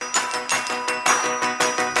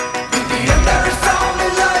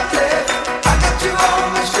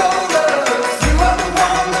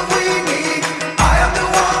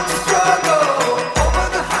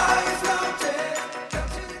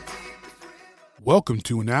Welcome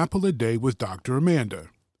to An Apple a Day with Dr. Amanda,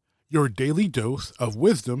 your daily dose of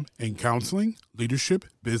wisdom in counseling, leadership,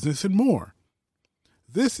 business, and more.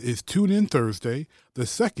 This is Tune In Thursday, the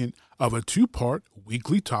second of a two-part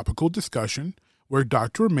weekly topical discussion where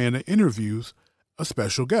Dr. Amanda interviews a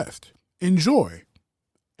special guest. Enjoy.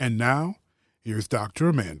 And now, here's Dr.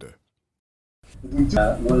 Amanda.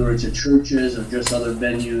 Whether it's at churches or just other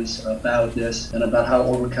venues about this and about how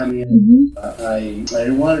overcoming it. I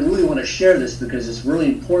really want to share this because it's really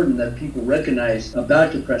important that people recognize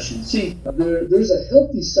about depression. See, there's a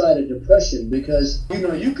healthy side of depression because,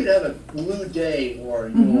 you could have a blue day or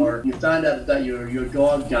you found out that your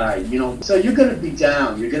dog died, so you're going to be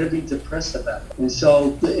down, you're going to be depressed about it.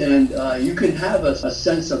 And you can have a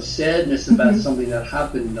sense of sadness about something that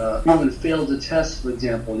happened. You failed a test, for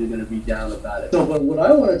example, you're going to be down about it. So, but what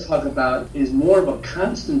I want to talk about is more of a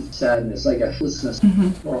constant sadness, like a hopelessness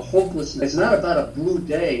or a hopelessness. It's not about a blue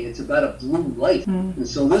day, it's about a blue life. And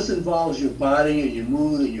so this involves your body and your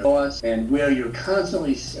mood and your thoughts, and where you're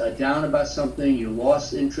constantly down about something, you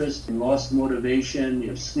lost interest, you lost motivation, you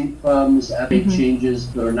have sleep problems, appetite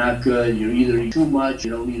changes that are not good, you're either eating too much,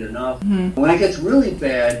 you don't eat enough. When it gets really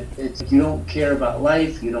bad, it's you don't care about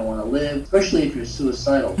life, you don't want to live, especially if you're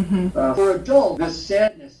suicidal. For adults, this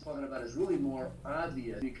sadness talking about is really more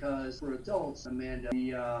obvious because for adults, Amanda,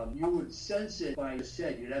 you would sense it by your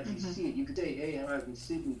said. You'd actually see it. You could say, hey, I'm having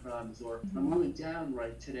sleeping problems, or I'm really down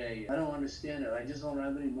right today. I don't understand it. I just don't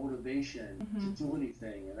have any motivation to do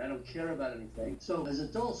anything, and I don't care about anything. So as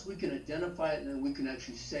adults, we can identify it, and then we can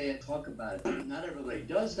actually say it, talk about it. Not everybody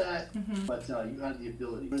does that, but you have the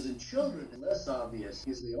ability. Whereas in children, it's less obvious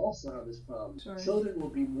because they also have this problem. Sure. Children will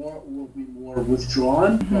be more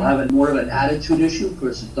withdrawn. They'll have more of an attitude issue. Of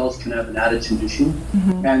course, adults can have an attitude issue,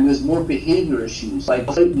 and there's more behavior issues, like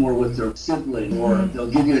fight more with their sibling, or they'll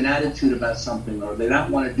give you an attitude about something, or they not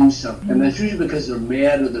want to do something, and that's usually because they're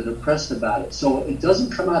mad or they're depressed about it. So it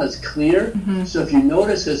doesn't come out as clear. So if you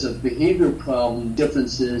notice there's a behavior problem,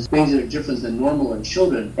 differences, things that are different than normal in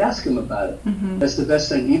children, ask them about it. That's the best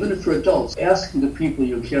thing. Even if for adults, ask the people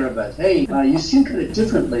you care about, hey, you seem kind of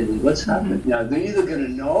different lately. What's happened? Now, they're either going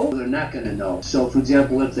to know or they're not going to know. So, for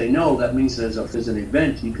example, if they know, that means there's an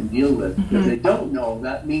event you can deal with. If they don't know,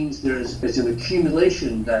 that means it's an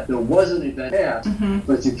accumulation that there was an event past,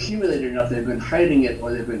 but it's accumulated enough they've been hiding it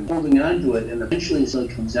or they've been holding on to it, and eventually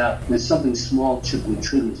it comes out. There's something small typically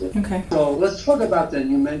triggers it. Okay. So let's talk about that.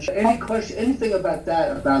 You mentioned anything about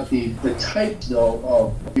that, about the types though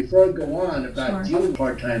of, before I go on about dealing with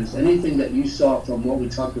hard times, anything that you saw from what we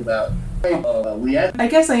talked about. I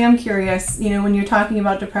guess I am curious, when you're talking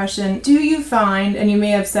about depression, do you find, and you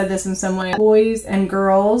may have said this in some way, boys and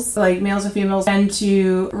girls, like males and females, tend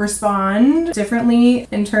to respond differently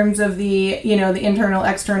in terms of the internal,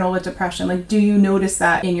 external with depression? Like, do you notice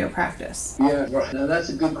that in your practice? Yeah, right. Now that's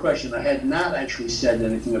a good question. I had not actually said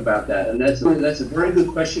anything about that, and that's a very good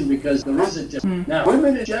question because there is a difference. Now,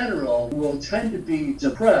 women in general will tend to be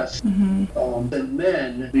depressed than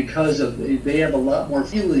men because they have a lot more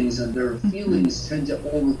feelings, and their feelings tend to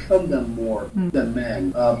overcome them more than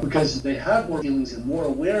men because they have more feelings and more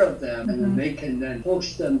aware of them, and then they can then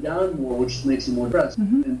push them down more, which makes them more depressed.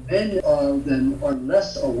 And men are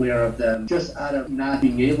less aware of them just out of not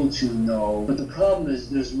being able to know. But the problem is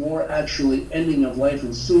there's more actually ending of life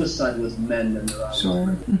and suicide with men than there are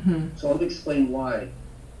women. So I'll explain why.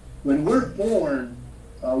 When we're born,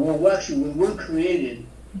 when we're created,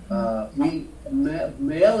 male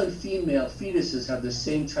and female fetuses have the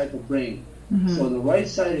same type of brain. So the right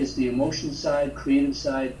side is the emotion side, creative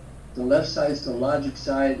side. The left side is the logic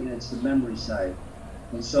side, and it's the memory side.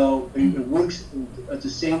 And so it works at the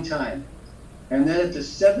same time. And then at the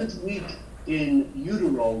 7th week in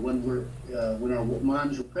utero, when our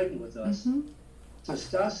moms are pregnant with us,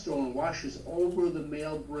 testosterone washes over the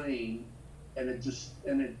male brain, and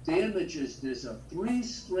it damages. There's a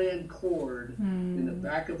 3-strand cord in the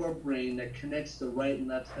back of our brain that connects the right and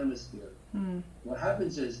left hemisphere. What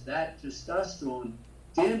happens is that testosterone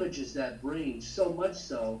damages that brain so much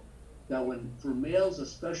so that for males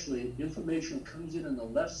especially, information comes in on the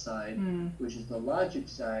left side, which is the logic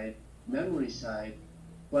side, memory side,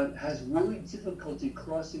 but has really difficulty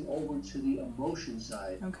crossing over to the emotion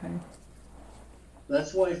side. Okay.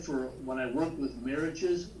 That's why when I work with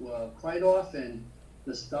marriages, quite often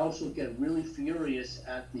the spouse will get really furious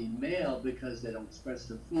at the male because they don't express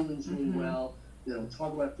their feelings really well. They don't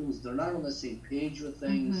talk about things. They're not on the same page with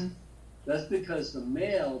things. That's because the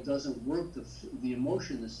male doesn't work the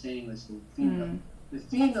emotion the same as the female. The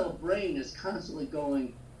female brain is constantly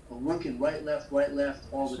working right, left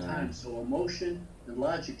all the time. So emotion and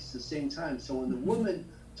logic is the same time. So when the woman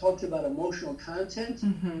talks about emotional content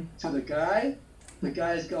to the guy, the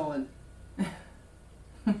guy's going,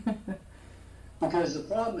 because the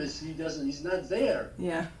problem is he's not there.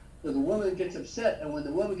 Yeah. So the woman gets upset, and when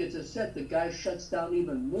the woman gets upset, the guy shuts down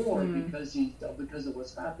even more because of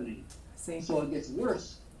what's happening. See. So it gets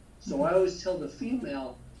worse. So I always tell the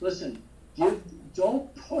female, listen,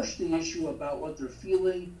 don't push the issue about what they're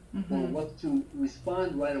feeling or what to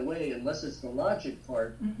respond right away, unless it's the logic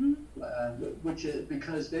part, which is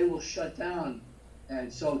because they will shut down.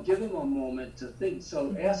 And so give them a moment to think.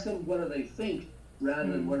 So ask them what do they think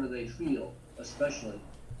rather than what do they feel, especially.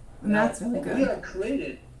 And that's really good. We are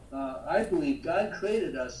created, I believe God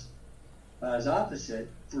created us as opposite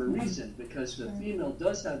for a reason, because the female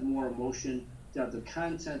does have more emotion, to have the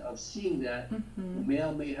content of seeing that. The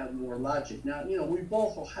male may have more logic. Now, we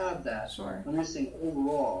both will have that. Sure. I'm just saying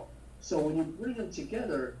overall. So when you bring them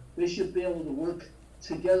together, they should be able to work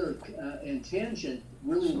together in tangent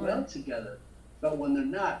really well together. But when they're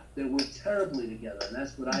not, they work terribly together, and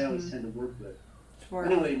that's what I always tend to work with. Sure.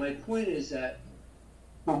 Anyway, my point is that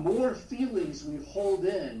the more feelings we hold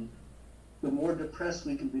in, the more depressed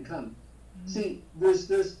we can become. See,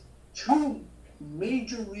 there's two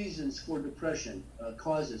major reasons for depression,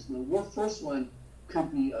 causes. The first one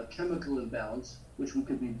could be a chemical imbalance, which we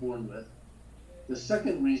could be born with. The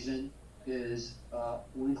second reason is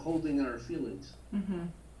withholding in our feelings.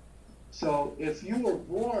 So if you were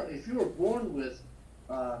born with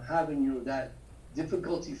having that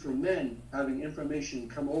difficulty for men having information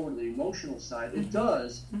come over to the emotional side, it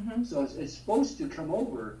does. So it's supposed to come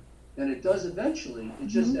over, and it does eventually.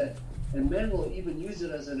 It's just that, and men will even use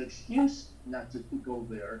it as an excuse not to go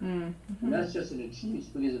there, and that's just an excuse,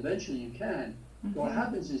 because eventually you can. So what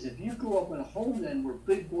happens is, if you grow up in a home then where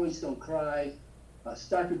big boys don't cry,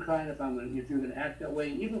 stop your crying if you're going to act that way,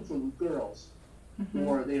 even for girls,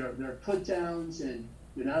 or they're put downs and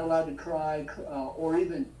you're not allowed to cry, or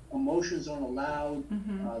even emotions aren't allowed,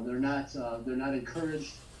 they're not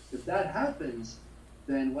encouraged. If that happens,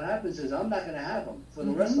 then what happens is I'm not going to have them for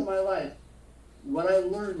the rest of my life. What I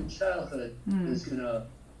learned in childhood is going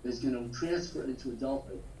to transfer into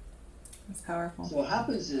adulthood. That's powerful. So what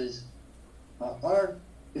happens is,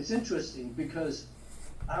 it's interesting because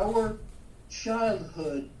our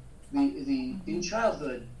childhood, in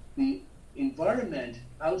childhood, the environment,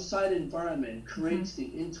 outside environment, creates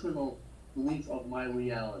the internal belief of my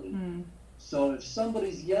reality. So if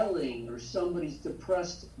somebody's yelling or somebody's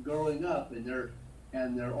depressed growing up and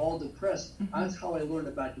they're all depressed, that's how I learned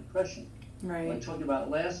about depression. Right. I talked about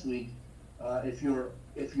last week. If you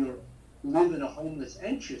live in a home that's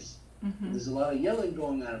anxious, there's a lot of yelling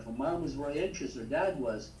going on. If a mom was very anxious or dad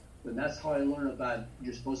was, then that's how I learned about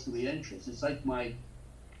you're supposed to be anxious. It's like my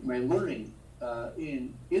learning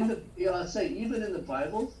I'd say even in the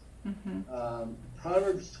Bible.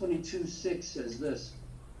 Proverbs 22:6 says this: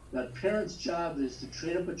 that parents' job is to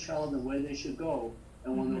train up a child in the way they should go,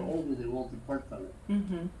 and when they're older, they won't depart from it.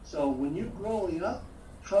 So when you're growing up,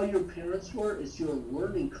 how your parents were is your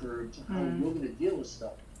learning curve to how you're going to deal with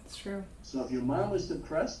stuff. It's true. So if your mom was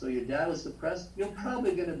depressed or your dad was depressed, you're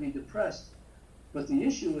probably going to be depressed. But the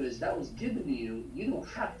issue is that was given to you. You don't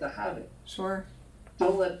have to have it. Sure.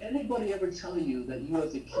 Don't let anybody ever tell you that you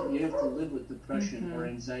have to live with depression or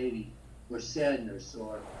anxiety or sadness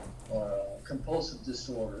or compulsive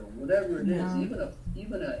disorder or whatever it is, even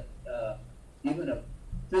a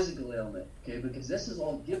physical ailment. Okay, because this is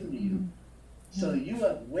all given to you. So you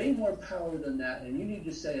have way more power than that, and you need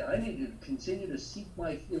to say, I need to continue to seek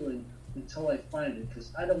my healing until I find it,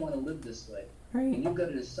 because I don't want to live this way. Right. And you've got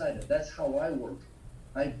to decide it. That's how I work.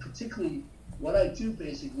 What I do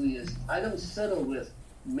basically is I don't settle with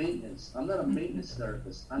maintenance. I'm not a maintenance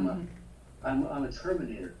therapist. I'm a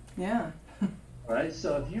terminator. Yeah. All right.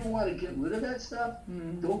 So if you want to get rid of that stuff,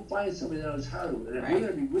 don't find somebody that knows how to. And if you're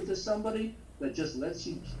going to be with somebody that just lets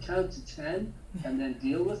you count to 10 and then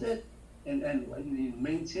deal with it and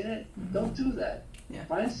maintain it, don't do that. Yeah.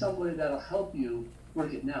 Find somebody that'll help you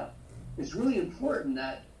work it. Now, it's really important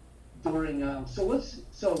that during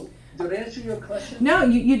so did I answer your question? No,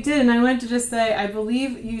 you did, and I wanted to just say, I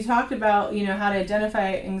believe you talked about, how to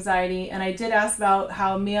identify anxiety, and I did ask about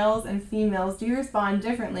how males and females do respond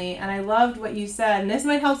differently, and I loved what you said, and this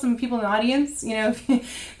might help some people in the audience,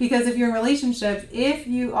 because if you're in a relationship, if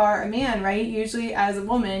you are a man, right, usually as a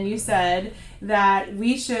woman, you said that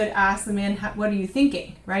we should ask the man, what are you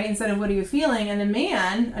thinking, right, instead of what are you feeling, and the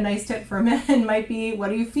man, a nice tip for men might be,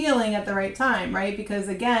 what are you feeling at the right time, right, because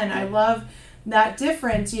again, I love that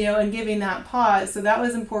difference, and giving that pause. So that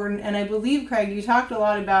was important. And I believe, Craig, you talked a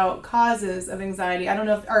lot about causes of anxiety. I don't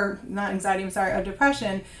know of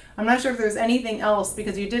depression. I'm not sure if there's anything else,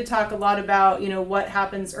 because you did talk a lot about, what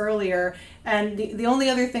happens earlier. And the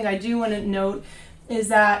only other thing I do want to note is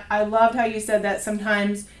that I loved how you said that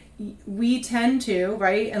sometimes we tend to,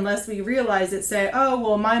 right, unless we realize it, say, oh,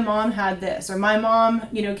 well, my mom had this, or my mom,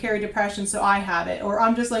 carried depression, so I have it, or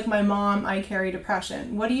I'm just like my mom, I carry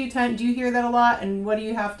depression. What do you hear that a lot, and what do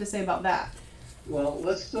you have to say about that? Well,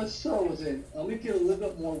 let's start with it. Let me give a little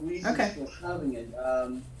bit more reasons for having it.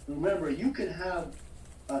 Remember, you can have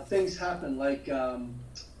things happen like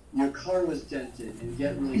your car was dented and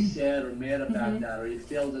get really sad or mad about that, or you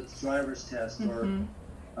failed at the driver's test, or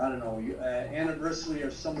I don't know, anniversary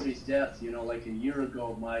of somebody's death, like a year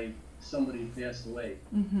ago, somebody passed away.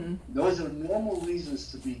 Those are normal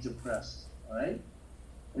reasons to be depressed, all right?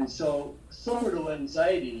 And so, similar to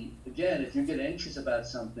anxiety, again, if you get anxious about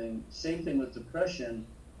something, same thing with depression.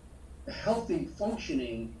 A healthy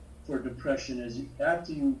functioning for depression is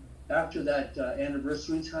after that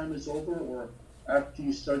anniversary time is over, or after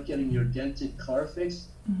you start getting your dented car fixed,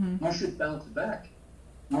 you should bounce back.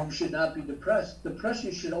 You should not be depressed.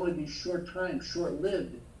 Depression should only be short-time,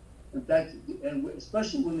 short-lived, in fact, and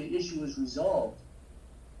especially when the issue is resolved.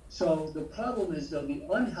 So the problem is, though, the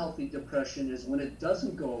unhealthy depression is when it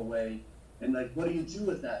doesn't go away, and what do you do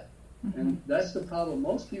with that? And that's the problem.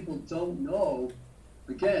 Most people don't know.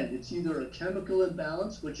 Again, it's either a chemical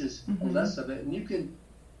imbalance, which is less of it, and you can,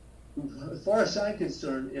 as far as I'm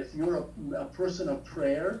concerned, if you're a person of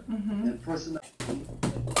prayer and a person that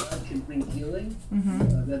God can bring healing,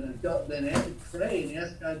 then pray and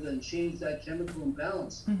ask God to change that chemical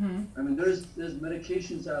imbalance. I mean, there's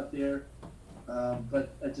medications out there, but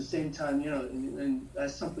at the same time, and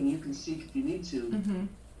that's something you can seek if you need to.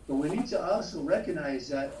 But we need to also recognize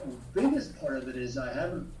that the biggest part of it is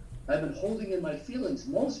I've been holding in my feelings.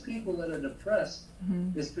 Most people that are depressed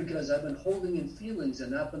is because I've been holding in feelings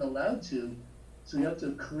and not been allowed to. So you have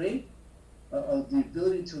to create the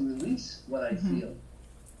ability to release what I feel.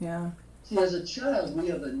 Yeah. See, as a child, we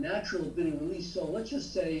have a natural ability to release. So let's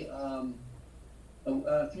just say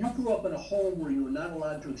if you grew up in a home where you were not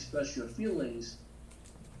allowed to express your feelings,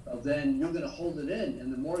 then you're going to hold it in.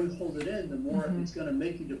 And the more you hold it in, the more it's going to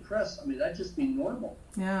make you depressed. I mean, that'd just be normal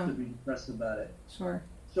to be depressed about it. Sure.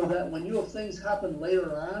 So that when you have things happen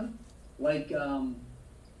later on, like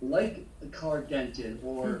a car dented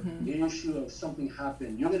or the issue of something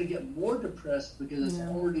happened, you're going to get more depressed because it's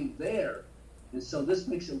already there. And so this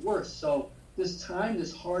makes it worse. So this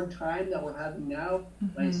hard time that we're having now,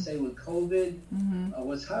 like say with COVID,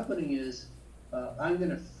 what's happening is I'm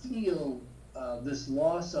going to feel this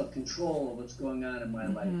loss of control of what's going on in my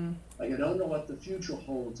life. Like I don't know what the future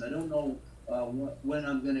holds. I don't know when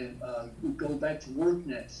I'm going to go back to work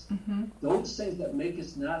next. Those things that make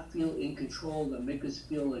us not feel in control, that make us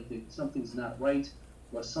feel like something's not right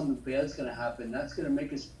or something bad's going to happen, that's going to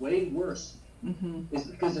make us way worse. It's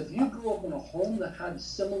because if you grew up in a home that had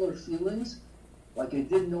similar feelings, like I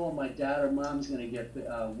didn't know when my dad or mom's going to get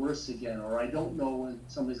worse again, or I don't know when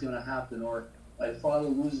something's going to happen, or my father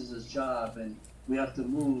loses his job and we have to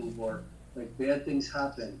move, or like bad things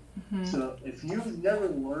happen. So if you've never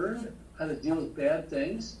learned how to deal with bad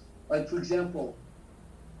things, like for example,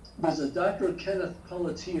 there's a Dr. Kenneth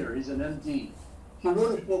Pelletier, he's an MD. He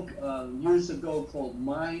wrote a book years ago called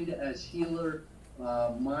Mind as Healer,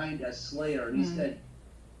 Mind as Slayer. And he said,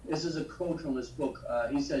 this is a quote from this book,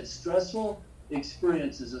 he said, stressful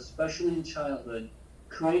experiences, especially in childhood,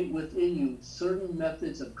 create within you certain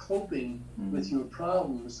methods of coping with your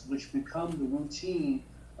problems, which become the routine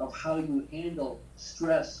of how you handle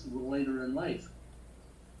stress later in life.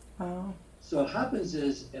 So what happens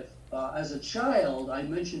is, if as a child, I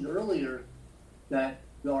mentioned earlier that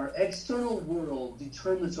our external world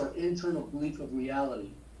determines our internal belief of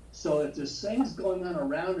reality. So if there's things going on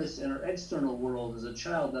around us in our external world as a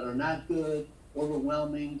child that are not good,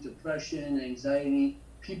 overwhelming, depression, anxiety,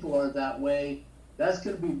 people are that way, that's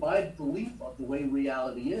going to be my belief of the way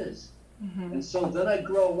reality is. And so then I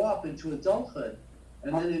grow up into adulthood.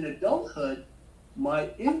 And then in adulthood, my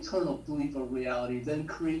internal belief of reality then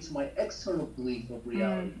creates my external belief of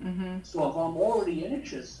reality. So if I'm already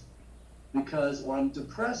anxious or I'm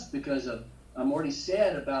depressed because I'm already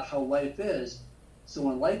sad about how life is, so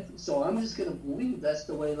I'm just going to believe that's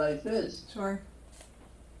the way life is. Sure.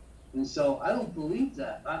 And so I don't believe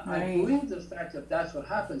that. I believe the fact that that's what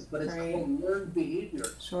happens, but it's called learned behavior.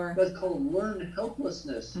 Sure. That's called learned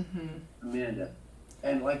helplessness, Amanda.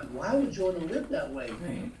 And why would you want to live that way?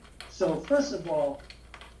 So first of all,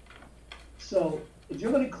 if you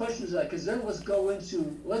have any questions on that, because then let's go into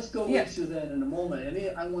then in a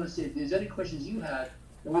moment. I want to say if there's any questions you had,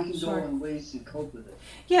 And we can Sure. go in ways to cope with it.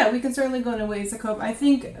 Yeah, we can certainly go into ways to cope. I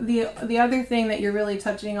think the other thing that you're really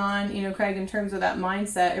touching on, Craig, in terms of that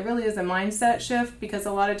mindset, it really is a mindset shift, because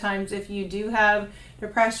a lot of times if you do have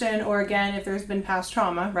depression, or again, if there's been past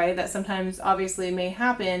trauma, right, that sometimes obviously may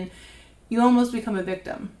happen, you almost become a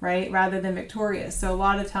victim, right, rather than victorious. So a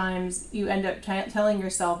lot of times you end up telling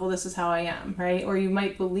yourself, well, this is how I am, right? Or you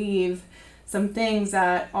might believe some things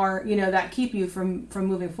that are, that keep you from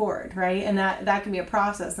moving forward, right? And that can be a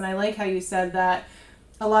process. And I like how you said that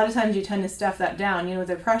a lot of times you tend to stuff that down, with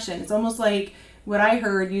depression. It's almost like what I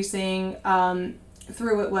heard you saying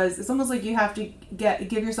through it was, it's almost like you have to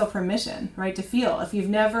give yourself permission, right, to feel. If you've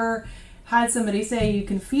never had somebody say you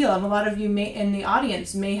can feel, and a lot of you may in the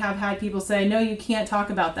audience may have had people say, no, you can't talk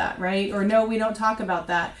about that, right? Or no, we don't talk about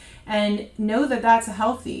that. And know that that's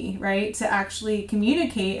healthy, right? To actually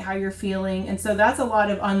communicate how you're feeling. And so that's a lot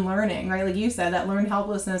of unlearning, right? Like you said, that learned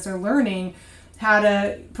helplessness, or learning how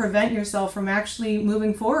to prevent yourself from actually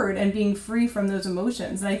moving forward and being free from those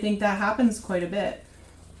emotions. And I think that happens quite a bit.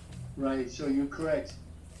 Right, so you're correct.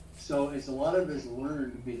 So it's a lot of it's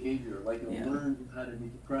learned behavior, like learned how to be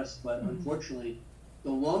depressed. But unfortunately,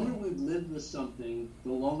 the longer we've lived with something,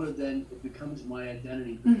 the longer then it becomes my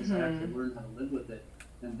identity, because I have to learn how to live with it.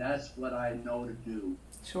 And that's what I know to do.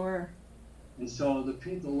 Sure. And so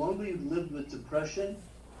the longer you've lived with depression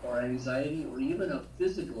or anxiety or even a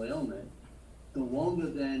physical ailment, the longer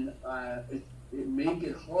then it may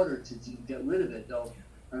get harder to get rid of it. Though,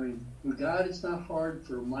 I mean, for God, it's not hard.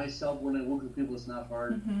 For myself, when I work with people, it's not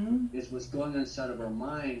hard. It's what's going on inside of our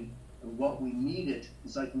mind and what we need it.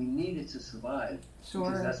 It's like we need it to survive. Sure.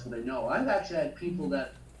 Because that's what I know. I've actually had people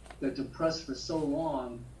that depressed for so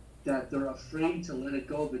long that they're afraid to let it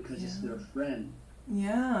go because it's their friend.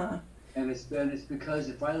 Yeah. And it's because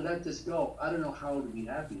if I let this go, I don't know how to be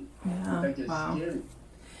happy. Yeah. In fact, it's scary.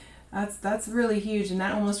 That's really huge, and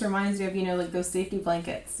that almost reminds me of like those safety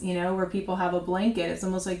blankets, where people have a blanket. It's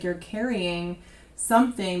almost like you're carrying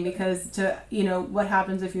something, because what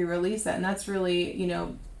happens if you release it, and that's really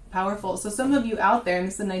powerful. So some of you out there, and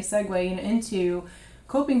this is a nice segue into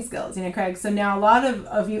coping skills, Craig. So now a lot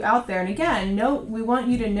of you out there, and again, we want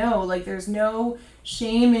you to know, like, there's no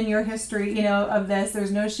shame in your history, of this.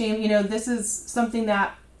 There's no shame. This is something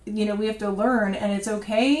that we have to learn, and it's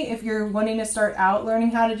okay if you're wanting to start out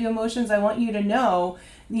learning how to do emotions. I want you to know,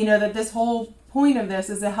 that this whole point of this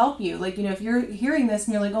is to help you. Like, if you're hearing this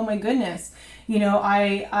and you're like, oh my goodness,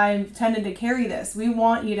 I'm tended to carry this. We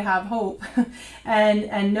want you to have hope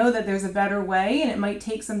and know that there's a better way, and it might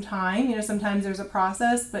take some time. Sometimes there's a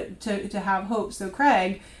process, but to have hope. So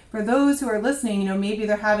Craig, for those who are listening, maybe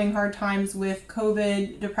they're having hard times with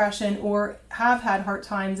COVID, depression, or have had hard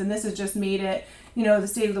times, and this has just made it, the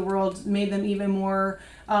state of the world made them even more,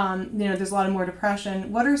 there's a lot of more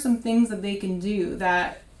depression. What are some things that they can do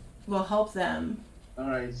that will help them? All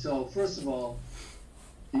right, so first of all,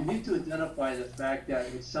 you need to identify the fact that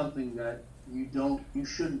it's something that you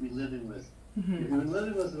shouldn't be living with. If you've been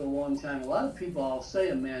living with it a long time, a lot of people, I'll say,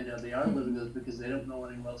 Amanda, they are living with it because they don't know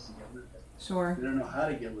anyone else to get rid of it. Sure. They don't know how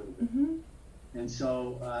to get rid of it. And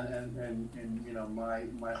so,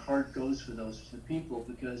 my heart goes for those people,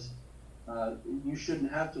 because you shouldn't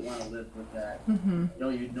have to want to live with that.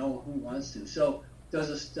 You know who wants to. So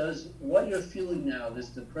does what you're feeling now, this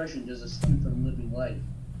depression, does it stop you from living life?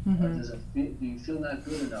 Or do you feel not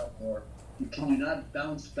good enough? Or can you not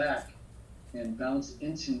bounce back and bounce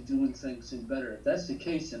into doing things better? If that's the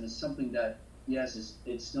case, then it's something that, yes,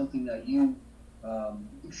 it's something that you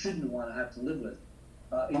shouldn't want to have to live with.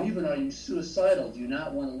 And even, are you suicidal? Do you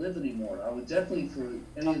not want to live anymore? I would definitely, for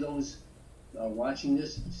any of those watching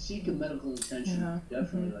this, seek a medical attention.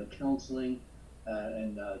 Definitely, like counseling,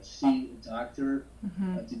 and see a doctor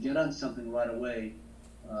to get on something right away.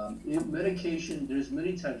 Medication, there's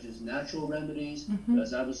many types. There's natural remedies.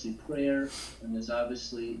 There's obviously prayer, and there's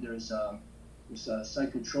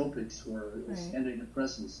psychotropics, or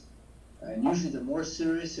antidepressants. And usually, the more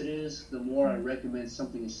serious it is, the more I recommend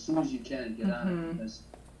something as soon as you can get on it, because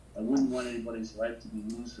I wouldn't want anybody's life to be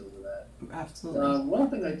loose over that. Absolutely.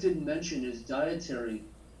 One thing I didn't mention is dietary.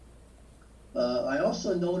 I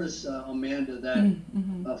also noticed, Amanda, that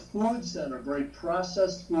foods that are very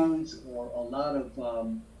processed foods, or a lot of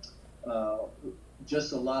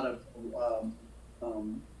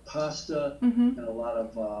pasta and a lot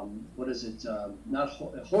of not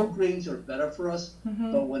whole grains are better for us,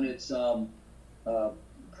 but when it's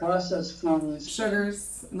processed foods,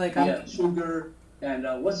 sugars, like sugar. And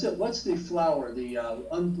what's the flour?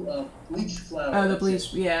 The bleached flour. Oh, the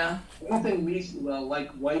bleached, Anything bleached,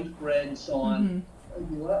 like white bread and so on.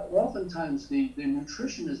 oftentimes the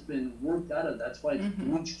nutrition has been worked out of. That's why it's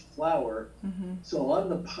bleached flour. So a lot of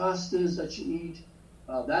the pastas that you eat,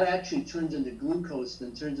 that actually turns into glucose,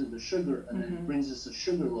 then turns into sugar, and then brings us a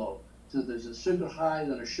sugar low. So there's a sugar high,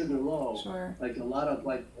 then a sugar low. Sure. Like a lot of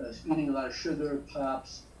eating a lot of sugar,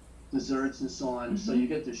 pops, desserts, and so on. So you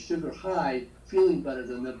get the sugar high, feeling better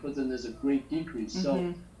than that, but then there's a great decrease.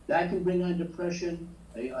 So that can bring on depression.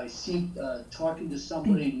 I see talking to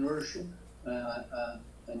somebody, a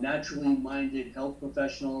naturally minded health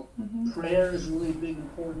professional. Prayer is really big,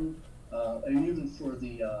 important, and even for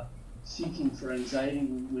the seeking for anxiety.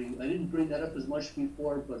 I didn't bring that up as much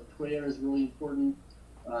before, but prayer is really important.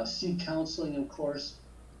 Seek counseling, of course.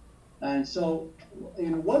 And so,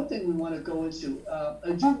 one thing we want to go into,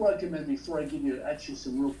 I do recommend, before I give you actually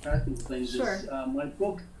some real practical things, is my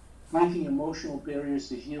book, Breaking Emotional Barriers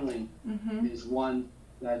to Healing, is one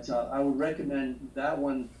that I would recommend. That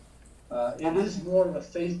one, it is more of a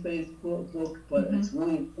faith-based book, but it's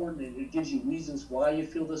really important. It gives you reasons why you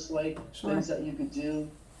feel this way, things that you could do.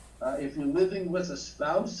 If you're living with a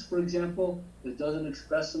spouse, for example, that doesn't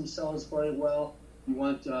express themselves very well, you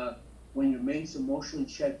want, when your mate's emotionally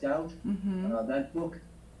checked out, that book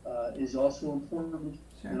is also important.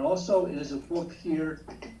 And also, there's a book here,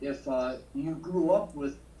 if you grew up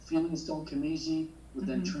with feelings don't come easy, but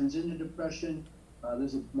then turns into depression.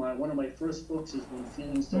 There's one of my first books is When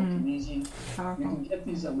Feelings Don't Come Easy. Powerful. You can get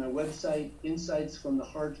these on my website,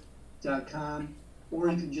 insightsfromtheheart.com, or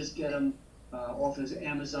you can just get them off of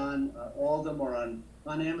Amazon. All of them are on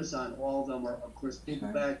Amazon. All of them are, of course,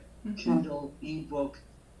 paperback, Kindle, ebook,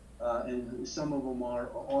 and some of them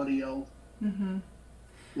are audio.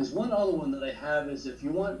 There's one other one that I have is if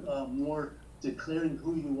you want more declaring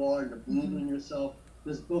who you are and to believe in yourself,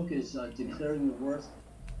 this book is Declaring Your Worth.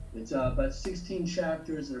 It's about 16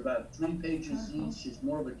 chapters. They're about 3 pages each. It's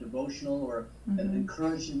more of a devotional or an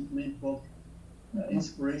encouragement book,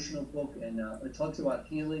 inspirational book, and it talks about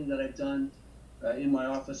healing that I've done in my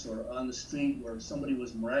office or on the street where somebody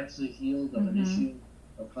was miraculously healed of an issue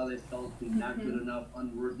of how they felt being not good enough,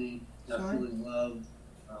 unworthy, not feeling loved,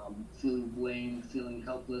 feeling blamed, feeling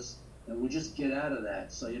helpless. And we just get out of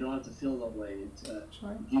that, so you don't have to feel that way.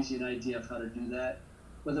 It gives you an idea of how to do that.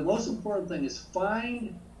 But the most important thing is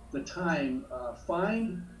find the time,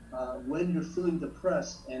 when you're feeling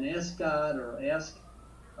depressed, and ask God or ask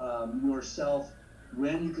yourself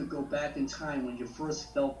when you could go back in time when you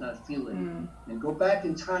first felt that feeling. And go back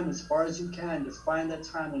in time as far as you can to find that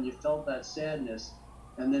time when you felt that sadness.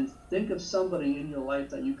 And then think of somebody in your life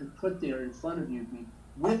that you could put there in front of you,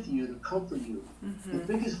 with you to comfort you. The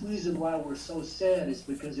biggest reason why we're so sad is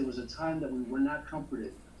because it was a time that we were not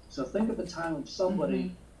comforted. So think of a time of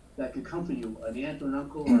somebody that could comfort you, an aunt or an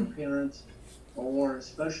uncle or a parent, or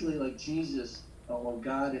especially like Jesus or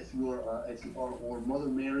God, if you're, or Mother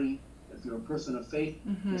Mary, if you're a person of faith.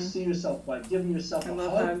 Just see yourself by giving yourself a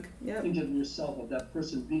hug. And giving yourself of that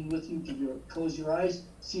person being with you. Close your eyes,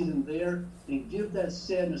 see them there, and give that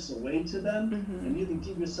sadness away to them. And even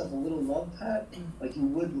give yourself a little love pat, like you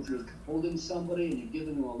would if you're holding somebody and you're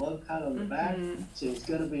giving them a love pat on the back. Say it's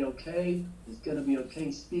gonna be okay. It's gonna be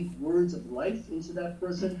okay. Speak words of life into that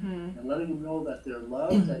person and letting them know that they're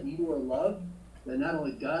loved, that you are loved, that not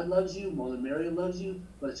only God loves you, Mother Mary loves you,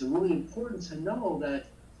 but it's really important to know that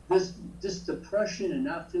this depression and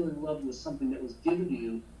not feeling loved was something that was given to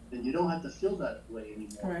you, and you don't have to feel that way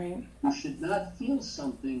anymore. You should not feel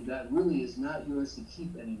something that really is not yours to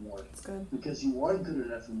keep anymore. That's good. Because you are good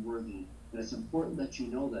enough and worthy, and it's important that you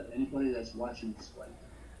know that. Anybody that's watching this way.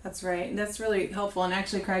 That's right. That's really helpful. And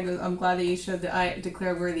actually, Craig, I'm glad that you showed the I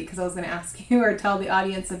Declare Worthy, because I was going to ask you or tell the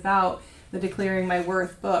audience about the Declaring My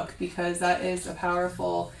Worth book, because that is a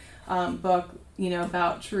powerful book,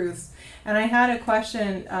 about truths. And I had a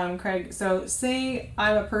question, Craig. So say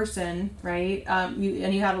I'm a person, right?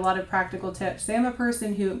 You had a lot of practical tips. Say I'm a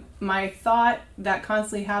person who, my thought that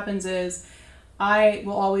constantly happens is, I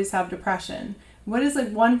will always have depression. What is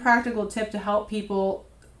one practical tip to help people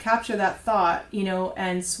capture that thought,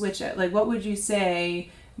 and switch it? What would you say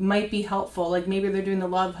might be helpful? Maybe they're doing the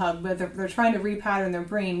love hug, but they're trying to repattern their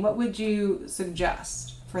brain. What would you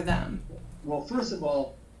suggest for them? Well, first of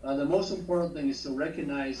all, the most important thing is to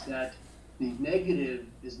recognize that the negative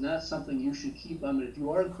is not something you should keep. If you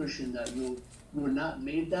are a Christian, that you were not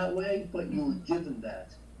made that way, but you were given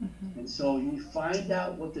that. And so you find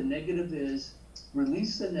out what the negative is,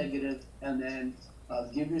 release the negative, and then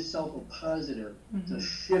give yourself a positive to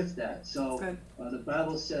shift that. So the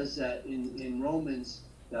Bible says that in Romans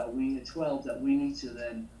that 12 that we need to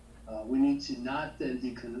then we need to not then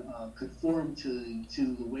be conformed to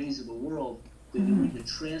the ways of the world. Then we need to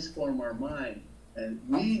transform our mind. And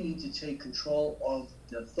we need to take control of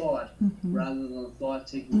the thought rather than the thought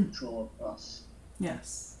taking control of us.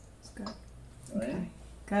 Yes, that's good. Right? Okay,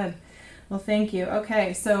 good. Well, thank you.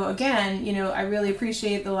 Okay, so again, I really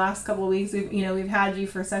appreciate the last couple of weeks. We've had you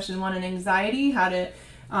for session 1 on anxiety, how to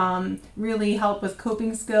really help with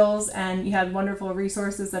coping skills, and you had wonderful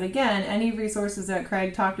resources that, again, any resources that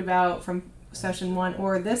Craig talked about from session 1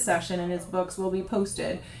 or this session in his books will be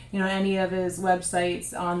posted, any of his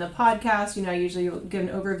websites on the podcast. I usually give an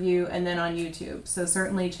overview, and then on YouTube. So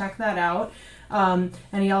certainly check that out. And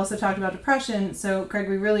he also talked about depression. So Craig,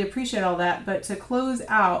 we really appreciate all that. But to close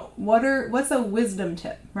out, what's a wisdom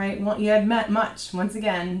tip, right? You had met much, once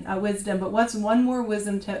again, wisdom, but what's one more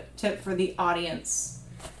wisdom tip for the audience?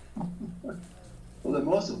 Well, the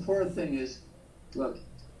most important thing is, look,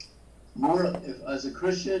 if as a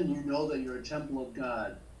Christian, you know that you're a temple of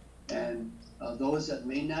God. And those that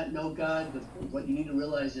may not know God, what you need to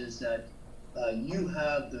realize is that you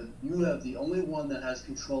have the only one that has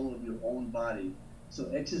control of your own body. So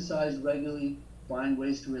exercise regularly, find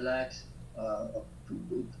ways to relax,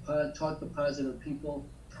 talk to positive people,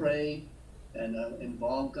 pray, and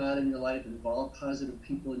involve God in your life, involve positive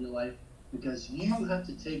people in your life, because you have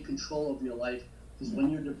to take control of your life. Because when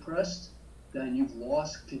you're depressed, then you've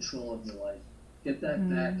lost control of your life. Get that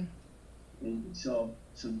back. And so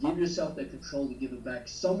give yourself that control to give it back.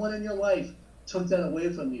 Someone in your life took that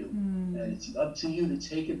away from you, and it's up to you to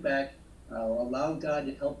take it back. Allow God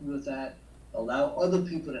to help you with that. Allow other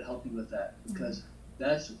people to help you with that, because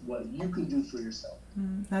that's what you can do for yourself.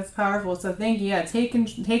 That's powerful. So thank you. Yeah, take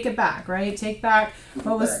it back, right? Take back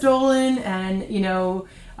what was stolen, and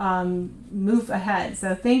move ahead.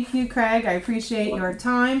 So thank you, Craig. I appreciate your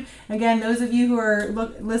time. Again, those of you who are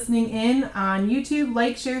listening in on YouTube,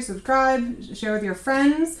 like, share, subscribe, share with your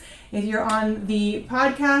friends. If you're on the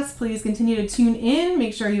podcast, please continue to tune in.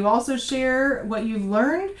 Make sure you also share what you've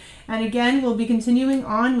learned. And again, we'll be continuing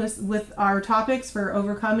on with our topics for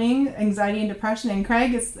overcoming anxiety and depression. And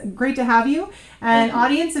Craig, it's great to have you. And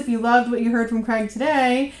audience, if you loved what you heard from Craig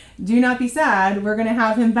today, do not be sad. We're going to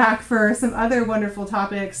have him back for some other wonderful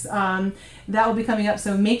topics that will be coming up.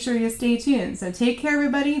 So make sure you stay tuned. So take care,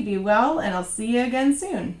 everybody. Be well, and I'll see you again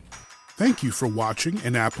soon. Thank you for watching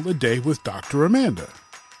An Apple a Day with Dr. Amanda.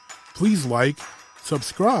 Please like,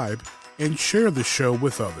 subscribe, and share the show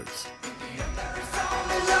with others.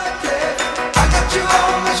 I got you all